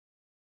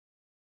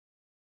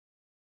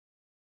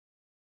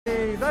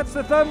That's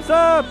the thumbs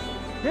up.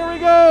 Here we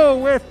go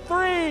with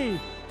 3,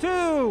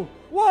 2,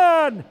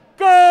 1,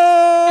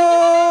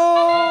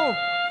 go!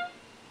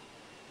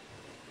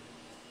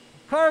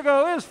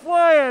 Cargo is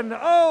flying.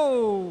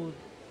 Oh,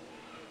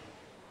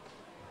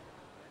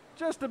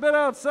 just a bit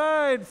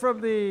outside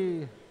from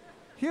the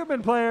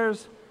human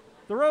players.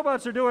 The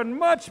robots are doing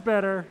much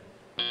better.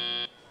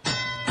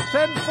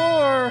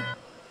 10-4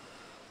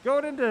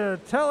 going into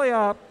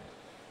teleop.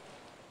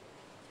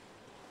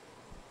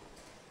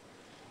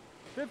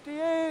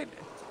 58,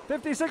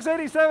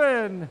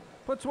 56-87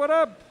 puts one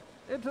up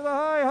into the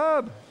high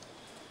hub.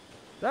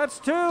 That's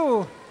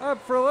 2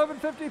 up for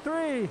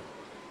 11-53.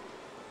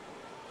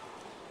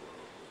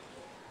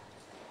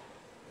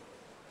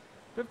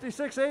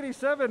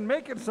 56-87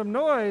 making some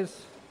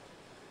noise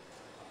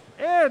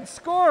and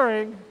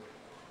scoring.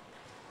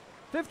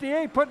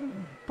 58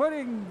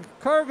 putting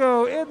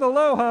Cargo in the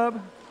low hub.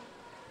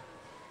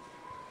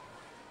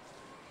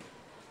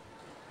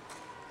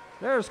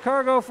 There's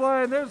Cargo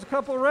flying. There's a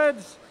couple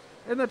reds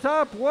in the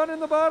top, one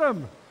in the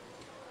bottom.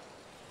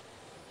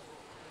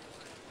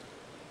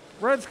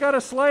 Red's got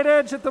a slight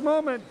edge at the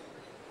moment,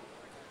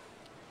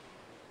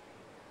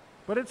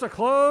 but it's a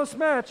close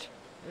match.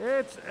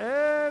 It's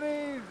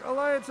any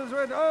alliances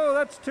red. Oh,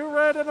 that's 2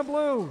 red and a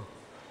blue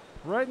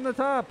right in the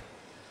top.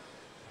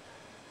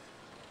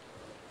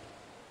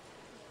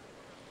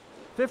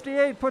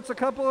 58 puts a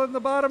couple in the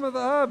bottom of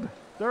the hub.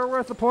 They're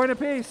worth a point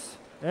apiece.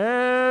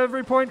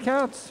 Every point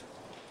counts.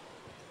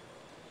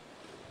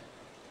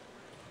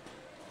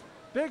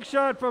 Big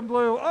shot from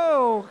blue.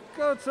 Oh,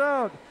 goes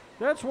out.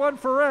 That's 1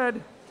 for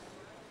red.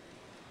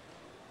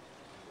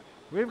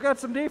 We've got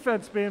some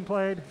defense being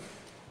played.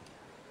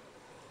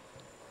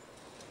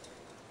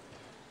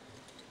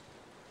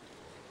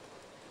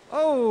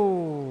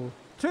 Oh,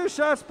 2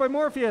 shots by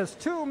Morpheus.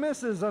 2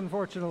 misses,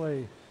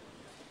 unfortunately.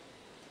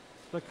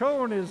 The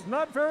cone is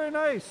not very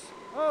nice.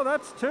 Oh,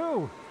 that's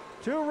 2.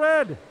 2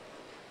 red.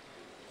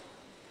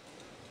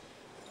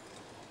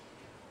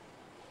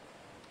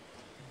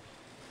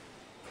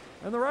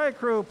 And the riot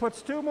crew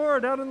puts 2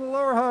 more down in the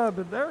lower hub.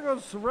 And there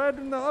goes red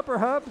in the upper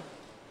hub.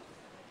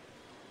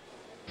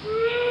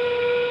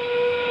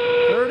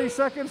 30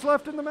 seconds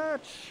left in the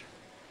match.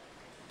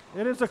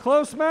 It is a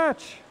close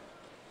match.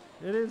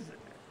 It is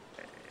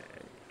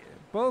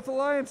both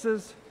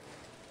alliances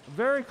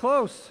very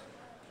close.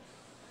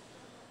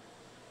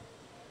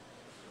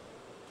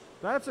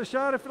 That's a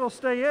shot if it'll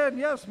stay in.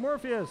 Yes,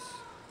 Morpheus.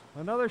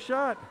 Another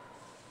shot.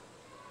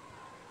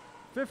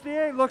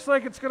 58 looks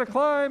like it's going to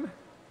climb.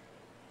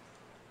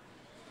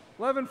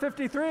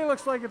 11:53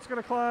 looks like it's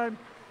going to climb.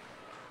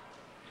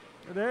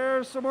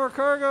 There's some more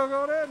Cargo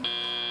going in.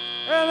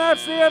 And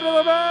that's the end of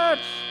the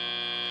match.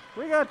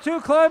 We got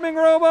 2 climbing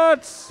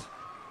robots.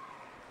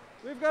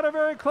 We've got a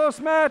very close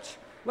match.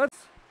 Red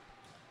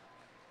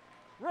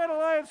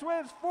Alliance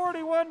wins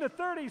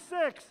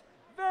 41-36.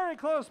 Very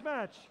close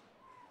match.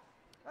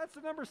 That's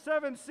the number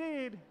 7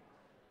 seed.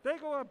 They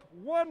go up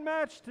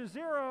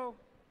 1-0.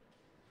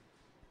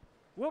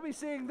 We'll be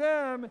seeing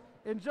them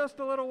in just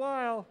a little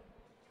while.